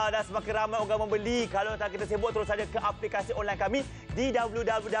 Ya, dan semakin ramai orang membeli. Kalau tak kita sibuk, terus saja ke aplikasi online kami di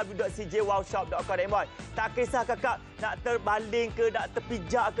www.cjwowshop.com.my. Tak kisah kakak nak terbaling ke, nak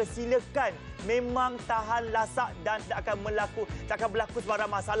terpijak ke, silakan. Memang tahan lasak dan tak akan berlaku sebarang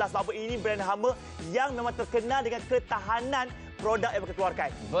masalah sebab ini brand Hummer yang memang terkenal dengan ketahanan produk yang mereka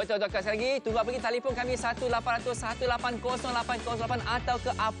keluarkan. Betul, Kak. Sekali lagi, tunggu apa lagi? Telefon kami 1800 180 808 atau ke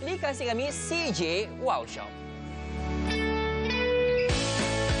aplikasi kami CJ Wow Shop.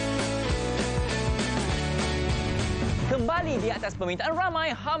 Kembali di atas permintaan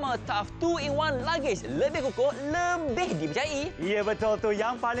ramai, Hummer Tough 2-in-1 Luggage lebih kukuh, lebih dipercayai. Ya, betul tu.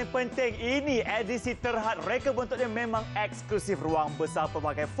 Yang paling penting, ini edisi terhad. Reka bentuknya memang eksklusif. Ruang besar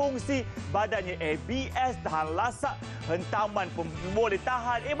pelbagai fungsi. Badannya ABS, tahan lasak. Hentaman pun boleh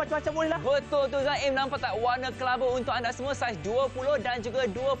tahan. Macam-macam boleh lah. Betul tu, Zaim. Nampak tak warna kelabu untuk anda semua saiz 20 dan juga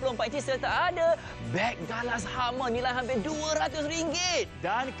 24 inci serta ada beg galas Hummer nilai hampir RM200.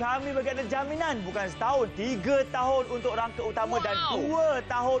 Dan kami bagi anda jaminan bukan setahun, 3 tahun untuk rangka utama dan 2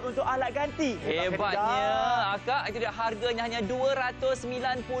 tahun untuk alat ganti. Hebatnya, Akak. Itu dia, harganya hanya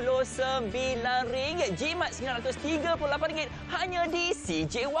RM299. Jimat RM938 hanya di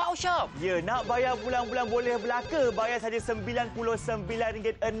CJ Wow Shop. Ya, nak bayar bulan-bulan boleh belaka. Bayar saja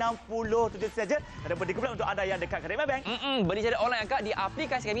RM99.60 itu saja. Ada berdiri pula untuk anda yang dekat kedai Maybank. Beli secara online, Akak, di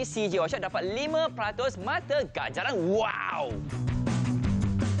aplikasi kami CJ Wow Shop dapat 5% mata ganjaran. Wow!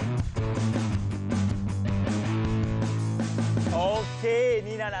 Okey,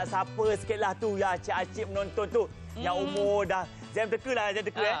 ni nak siapa sikitlah tu ya acik-acik menonton tu. Yang umur dah jam teka lah,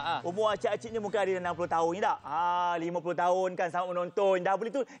 umur acik-acik ni mungkin ada 60 tahun ni tak? 50 tahun kan sama menonton. Dah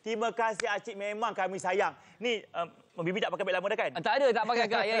boleh tu. Terima kasih acik, memang kami sayang. Ni Bibi tak pakai beg lama dah kan? Tak ada, tak pakai,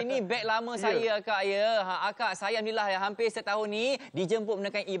 Kak. Ya, ini beg lama saya, Kak. Ya. Akak, saya alhamdulillah ya, hampir setahun ni dijemput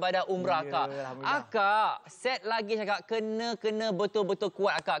menekan ibadah umrah, Kak. Akak, set lagi Akak kena betul-betul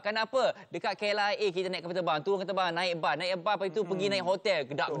kuat, Akak. Kenapa? Dekat KLIA kita naik kapal terbang, turun kapal terbang, naik bas, lepas itu pergi naik hotel,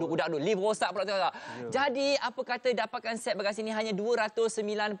 kedap-duduk, lift rosak pula, Kak. Jadi, apa kata dapatkan set bagasi ni hanya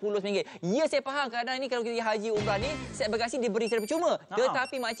RM290. Ya, saya faham kadang ni kalau kita haji umrah ni, set bagasi diberi secara percuma.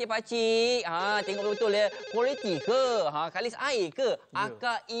 Tetapi makcik-pakcik, tengok betul-betul ya, kualiti ke? Kalis air ke?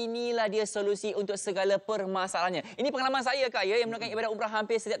 Akak, inilah dia solusi untuk segala permasalahannya. Ini pengalaman saya, Kak, ya, yang menekan ibadah umrah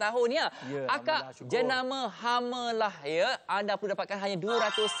hampir setiap tahun ya. Akak, jenama Hummer lah ya. Anda perlu dapatkan hanya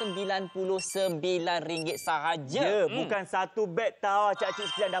RM299 sahaja. Ya, bukan satu beg tahu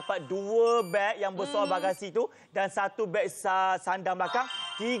acik-acik sekalian, dapat 2 beg yang besar bagasi tu dan 1 beg sandang belakang,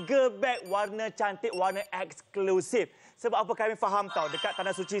 3 beg warna cantik, warna eksklusif. Sebab apa kami faham tahu, dekat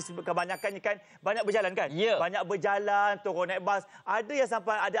Tanah Suci kebanyakannya kan banyak berjalan kan? Banyak berjalan, turun naik bas. Ada yang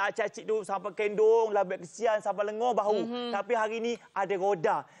sampai ada acik-acik tu sampai kendung, labek kesian, sampai lengur bahu. Tapi hari ini ada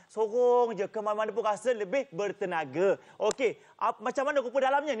roda. Sorong je ke mana-mana pun rasa lebih bertenaga. Okey, macam mana rupa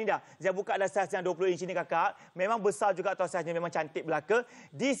dalamnya ni dah? Saya buka ada saiz yang 20 inci ni, Kakak. Memang besar juga atau saiznya, memang cantik belaka.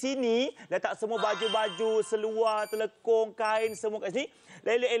 Di sini letak semua baju-baju, seluar, telekung, kain semua kat sini.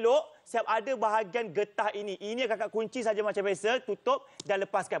 Elok-elok, siap ada bahagian getah ini. Ini Kakak kunci saja macam biasa, tutup dan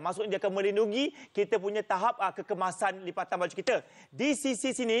lepaskan. Maksudnya dia akan melindungi kita punya tahap kekemasan lipatan baju kita. Di sisi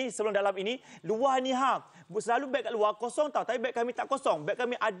sini, sebelum dalam ini, luar ni selalu beg kat luar kosong tau. Tapi beg kami tak kosong. Beg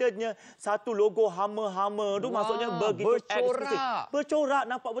kami adanya satu logo Hummer tu. Maksudnya begitu eksklusif. Bercorak,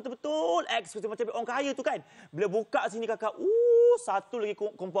 nampak betul-betul eksklusif. Macam beg orang kaya tu kan. Bila buka sini, Kakak, satu lagi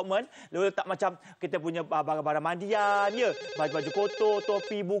kompartmen. Lalu letak macam kita punya barang-barang mandian, ya. Baju-baju kotor,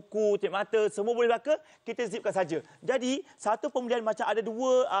 topi, buku, cek mata, semua boleh belaka, kita zipkan saja. Jadi, satu pembelian macam ada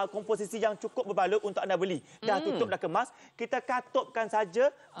 2 komposisi yang cukup berbaloi untuk anda beli. Dah tutup, dah kemas, kita katupkan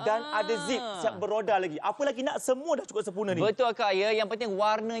saja dan ada zip, siap beroda lagi. Apa lagi nak, semua dah cukup sempurna ni. Betul, Kak, ya. Yang penting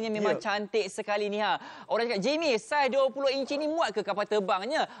warnanya memang cantik sekali ni. Orang cakap, Jamie, saiz 20 inci ni muat ke kapal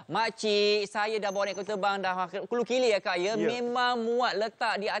terbangnya? Makcik, saya dah bawa naik kapal terbang dah kulu kilir, Kak, ya. Memang muat,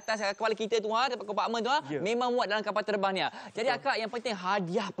 letak di atas kepala kita tu, tempat kompartmen tu, memang muat dalam kapal terbang ni. Jadi, Kak, yang penting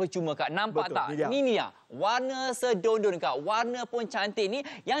hadiah percuma, Kak. Nampak tak? Ni dia. Warna sedondon, Kak. Warna pun cantik ni.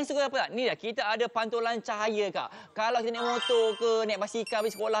 Yang suka apa tak? Ni dia. Kita ada pantulan cahaya, Kak. Kalau kita naik motor ke, naik basikal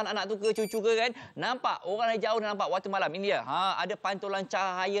pergi sekolah anak tu ke, cucu ke kan, nampak. Orang dari jauh nampak waktu malam. Ini dia. Ada pantulan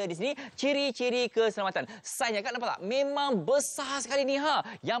cahaya di sini. Ciri-ciri keselamatan. Saiznya, Kak, nampak tak? Memang besar sekali ni ha.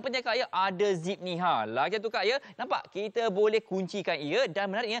 Yang penting Kak ya, ada zip ni ha. Lagi tu Kak ya, nampak kita boleh kuncikan ia dan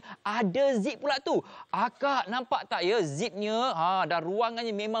menariknya ada zip pula tu. Akak nampak tak ya zipnya ha, dan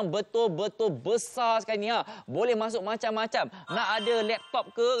ruangannya memang betul-betul besar sekali ni ha. Boleh masuk macam-macam. Nak ada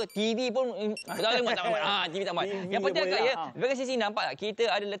laptop ke, TV pun TV tak muat. Yang penting Kak ya, dari sisi nampak tak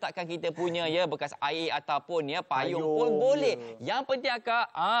kita ada letakkan kita punya ya bekas air ataupun ya payung pun boleh. Yang penting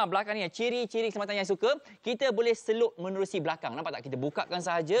Kak, belakang ni ciri-ciri keselamatan yang suka, kita boleh seluk menerusi belakang. Nampak tak? Kita bukakan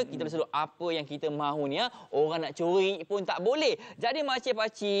sahaja, kita boleh seluk apa yang kita mahu ni ya. Orang nak curi pun tak boleh. Jadi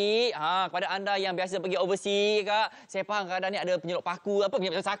makcik-pakcik, kepada anda yang biasa pergi overseas Kak, saya faham kadang ni ada penyeluk paku apa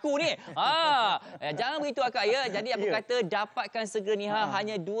penyeluk saku ni. Jangan begitu Kak ya. Jadi apa kata dapatkan segera ni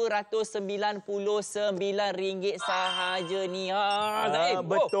hanya RM299 sahaja ni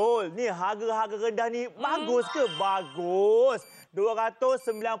betul. Ni harga-harga rendah ni bagus ke? Bagus.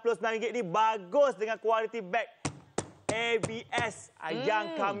 RM299 ni bagus dengan kualiti beg ABS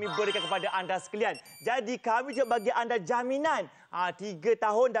yang kami berikan kepada anda sekalian. Jadi kami juga bagi anda jaminan 3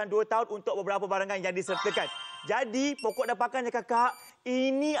 tahun dan 2 tahun untuk beberapa barangan yang disertakan. Jadi pokok dapakannya kakak,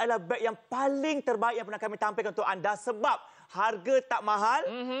 ini adalah beg yang paling terbaik yang pernah kami tampilkan untuk anda sebab harga tak mahal,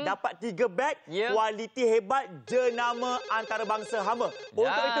 dapat 3 beg, kualiti hebat, jenama antarabangsa hama.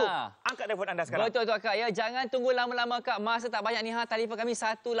 Untuk itu, angkat telefon anda sekarang. Betul tu Kak ya. Jangan tunggu lama-lama Kak. Masa tak banyak ni telefon kami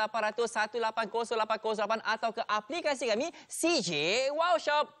 1800 180 808 atau ke aplikasi kami CJ Wow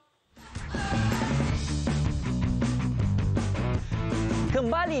Shop.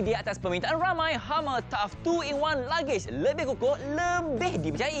 Kembali di atas permintaan ramai, Hummer Tough 2-in-1 Luggage lebih kukuh, lebih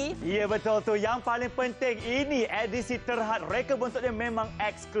dipercayai. Ya betul tu. Yang paling penting ini edisi terhad. Reka bentuknya memang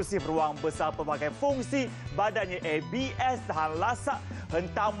eksklusif. Ruang besar pelbagai fungsi. Badannya ABS, tahan lasak.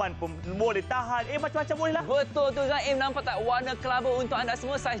 Hentaman pun boleh tahan. Macam-macam boleh lah. Betul tu Zaim. Nampak tak warna kelaba untuk anda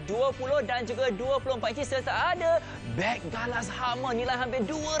semua saiz 20 dan juga 24 inci serta ada beg galas Hummer nilai hampir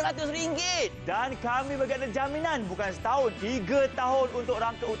RM200. Dan kami bagi anda jaminan bukan setahun, 3 tahun untuk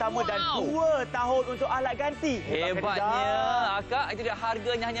rangka utama dan 2 tahun untuk alat ganti. Hebatnya. Akak, itu dia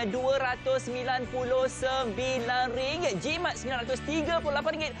harganya hanya RM299. Jimat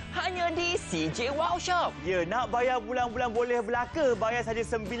RM938 hanya di CJ Wow Shop. Ya, nak bayar bulan-bulan boleh belaka. Bayar saja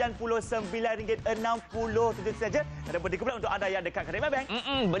RM99.60 saja. Ada benda pula untuk anda yang dekat kedai bank.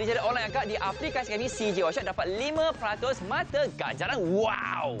 Beli secara online Akak di aplikasi kami CJ Wow Shop dapat 5% mata ganjaran.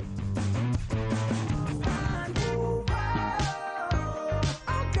 Wow.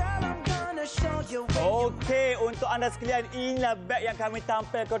 Okey, untuk anda sekalian, inilah beg yang kami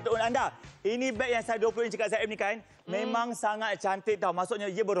tampilkan untuk anda. Ini beg yang saya 20 inci kat Zaim ni kan, memang sangat cantik tau.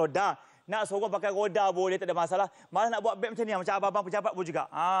 Maksudnya ia beroda. Nak sorang pakai roda boleh, tak ada masalah. Malah nak buat beg macam ni, macam abang-abang pejabat pun juga.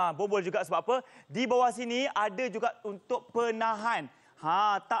 Boleh juga sebab apa? Di bawah sini ada juga untuk penahan.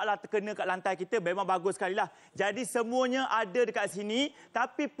 Taklah terkena kat lantai kita, memang bagus sekali lah. Jadi semuanya ada dekat sini.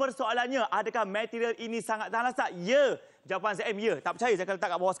 Tapi persoalannya, adakah material ini sangat tahan lasak? Ya. Jawapan Zaim, ya. Tak percaya, saya akan letak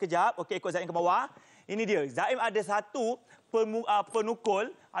kat bawah sekejap. Okey, ikut Zaim ke bawah. Ini dia. Zaim ada satu penukul.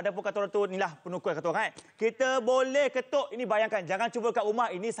 Ada pun kata orang tu, inilah penukul kata orang. Kita boleh ketuk. Ini bayangkan, jangan cuba kat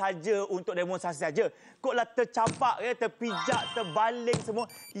rumah. Ini saja untuk demonstrasi saja. Koklah tercampak, terpijak, terbaling semua.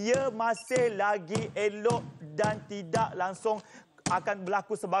 Ia masih lagi elok dan tidak langsung akan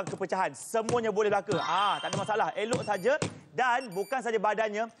berlaku sebagai kepecahan. Semuanya boleh berlaku. Tak ada masalah. Elok saja. Dan bukan saja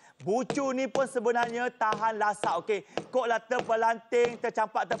badannya, bucu ni pun sebenarnya tahan lasak. Okey, koklah terpelanting,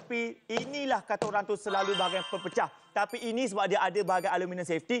 tercampak tepi. Inilah kata orang tu selalu bahagian pecah. Tapi ini sebab dia ada bahagian aluminium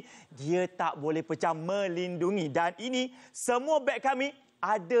safety, dia tak boleh pecah, melindungi. Dan ini semua beg kami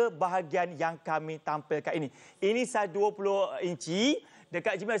ada bahagian yang kami tampilkan ini. Ini saiz 20 inci.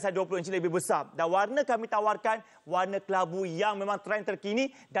 Dekat Jimmy ada 20 inci lebih besar. Dan warna kami tawarkan warna kelabu yang memang trend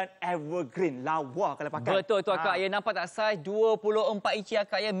terkini dan evergreen. Lawa kalau pakai. Betul tu Akak. Ya, nampak tak saiz 24 inci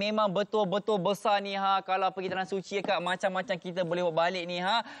Akak ya. Memang betul-betul besar ni Kalau pergi tanah suci Akak, macam-macam kita boleh bawa balik ni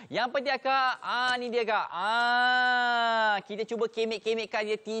Yang penting Akak, ni dia Akak. Kita cuba kemek-kemekkan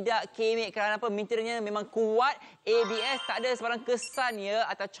dia, tidak kemek kerana apa? Materialnya memang kuat. ABS tak ada sebarang kesan ya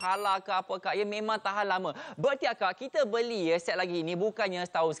atau cala ke apa Akak. Ya, memang tahan lama. Berarti Akak, kita beli set lagi ni bukannya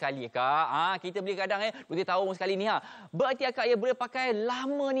setahun sekali Kak. Kita beli kadang 2 tahun sekali ni Berarti Akak ya boleh pakai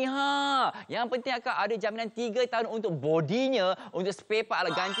lama ni Yang penting Akak ada jaminan 3 tahun untuk bodinya, untuk spare part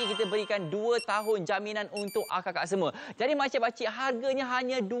alat ganti kita berikan 2 tahun jaminan untuk Akak semua. Jadi makcik-pakcik harganya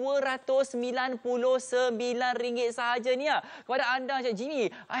hanya RM299 sahaja ni Kepada anda Cik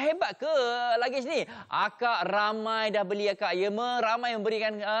Jimmy, hebat ke luggage ni? Akak ramai dah beli Akak ya, ramai yang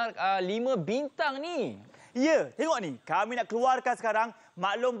berikan 5 bintang ni. Ya, tengok ni. Kami nak keluarkan sekarang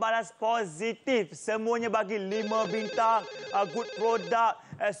maklum balas positif. Semuanya bagi 5 bintang. Good product.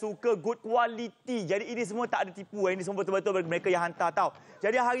 suka good quality. Jadi ini semua tak ada tipu. Ini semua betul-betul mereka yang hantar tau.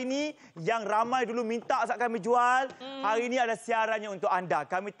 Jadi hari ini yang ramai dulu minta saat kami jual, hari ini ada siarannya untuk anda.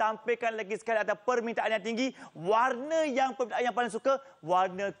 Kami tampilkan lagi sekali atas permintaan yang tinggi. Warna yang permintaan yang paling suka,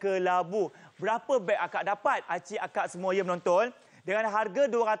 warna kelabu. Berapa beg akak dapat? Akak semua yang menonton. Dengan harga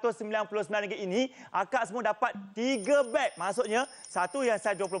RM299 ini, akak semua dapat 3 beg. Maksudnya, satu yang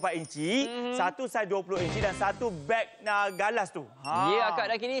saiz 24 inci, satu saiz 20 inci dan satu beg galas tu. Ya,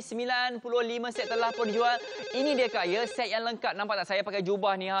 akak dah kini 95 set telah pun dijual. Ini dia kak ya, set yang lengkap. Nampak tak saya pakai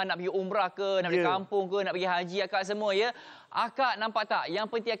jubah ni nak pergi umrah ke, nak pergi kampung ke, nak pergi haji akak semua ya. Akak nampak tak?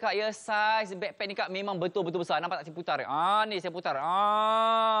 Yang penting akak ya, saiz backpack ni kak memang betul-betul besar. Nampak tak saya putar? Ni saya putar.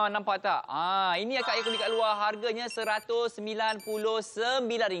 Nampak tak? Ini akak yang dekat luar harganya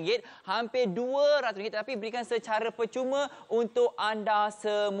RM199, hampir RM200 tapi berikan secara percuma untuk anda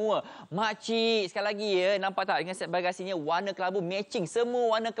semua. Makcik, sekali lagi ya, nampak tak dengan set bagasinya warna kelabu matching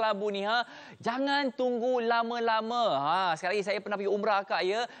semua warna kelabu ni Jangan tunggu lama-lama. Sekali lagi saya pernah pergi umrah akak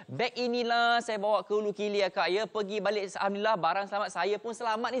ya. Beg inilah saya bawa ke Hulu Kili akak ya. Pergi balik alhamdulillah barang selamat, saya pun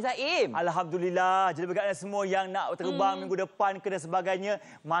selamat ni Zaim. Alhamdulillah. Jadi bagi anda semua yang nak terbang minggu depan ke dan sebagainya,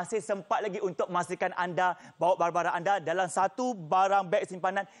 masih sempat lagi untuk memastikan anda bawa barang-barang anda dalam satu barang beg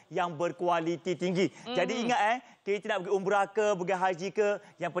simpanan yang berkualiti tinggi. Jadi ingat kita nak pergi umrah ke, pergi haji ke,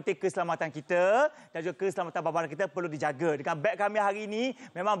 yang penting keselamatan kita dan juga keselamatan barang-barang kita perlu dijaga. Dengan beg kami hari ini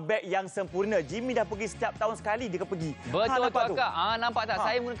memang beg yang sempurna. Jimmy dah pergi setiap tahun sekali dia pergi. Betul tu akak. Nampak tak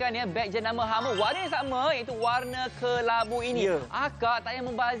saya menggunakan ya beg jenama hama warna yang sama iaitu warna kelabu ini. Akak tak payah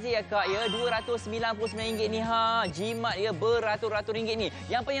membazir akak ya. RM299 ni jimat ya beratus-ratus ringgit ni.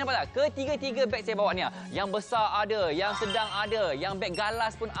 Yang penting nampak tak? Ketiga-tiga beg saya bawa ni Yang besar ada, yang sedang ada, yang beg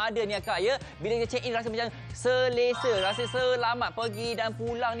galas pun ada ni akak ya. Bila kita check in rasa macam selesa, rasa selamat pergi dan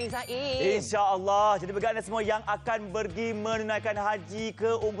pulang ni Zaim. InsyaAllah. Jadi bagi anda semua yang akan pergi menunaikan haji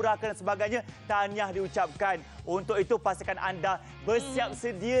ke umrah ke dan sebagainya, tahniah diucapkan. Untuk itu pastikan anda bersiap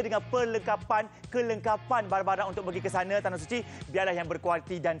sedia dengan kelengkapan barang-barang untuk pergi ke sana tanah suci, biarlah yang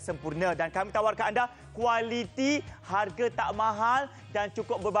berkualiti dan sempurna. Dan kami tawarkan anda kualiti, harga tak mahal dan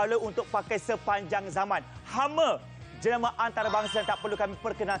cukup berbaloi untuk pakai sepanjang zaman. Hama, jenama antarabangsa yang tak perlu kami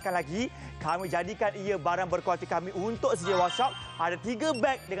perkenalkan lagi. Kami jadikan ia barang berkualiti kami untuk sedia workshop. Ada 3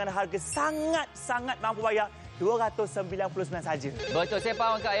 beg dengan harga sangat-sangat mampu bayar. RM299 saja. Betul, saya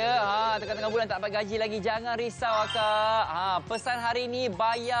faham akak ya. Tengah-tengah bulan tak dapat gaji lagi. Jangan risau akak. Pesan hari ini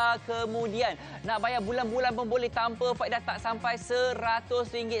bayar kemudian. Nak bayar bulan-bulan pun boleh tanpa faedah tak sampai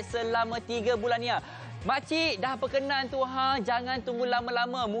RM100 selama 3 bulan ni. Makcik dah berkenan tu jangan tunggu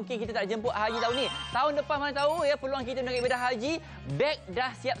lama-lama. Mungkin kita tak jemput haji tahun ni. Tahun depan mana tahu ya peluang kita nak ibadah haji. Beg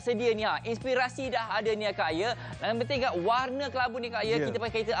dah siap sedia ni Inspirasi dah ada ni akak ya. Yang penting kat warna kelabu ni kak ya. Kita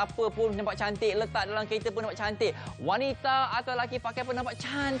pakai kereta apa pun nampak cantik. Letak dalam kereta pun nampak cantik. Wanita atau lelaki pakai pun nampak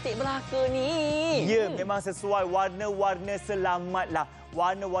cantik belaka ni. Ya, memang sesuai warna-warna selamatlah.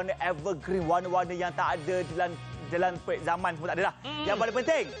 Warna-warna evergreen, warna-warna yang tak ada dalam zaman pun tak ada dah. Yang paling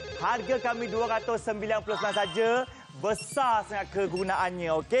penting, harga kami RM299 saja. Besar sangat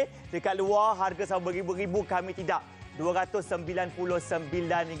kegunaannya, okey? Dekat luar harga sama beribu-ribu, kami tidak.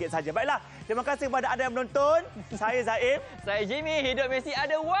 RM299 saja. Baiklah, terima kasih kepada anda yang menonton. Saya Zaim. Saya Jimmy. Hidup mesti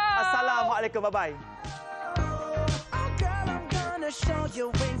ada wow. Assalamualaikum, bye-bye. Oh, girl, I'm gonna show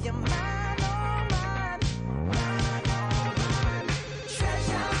you when you're mine.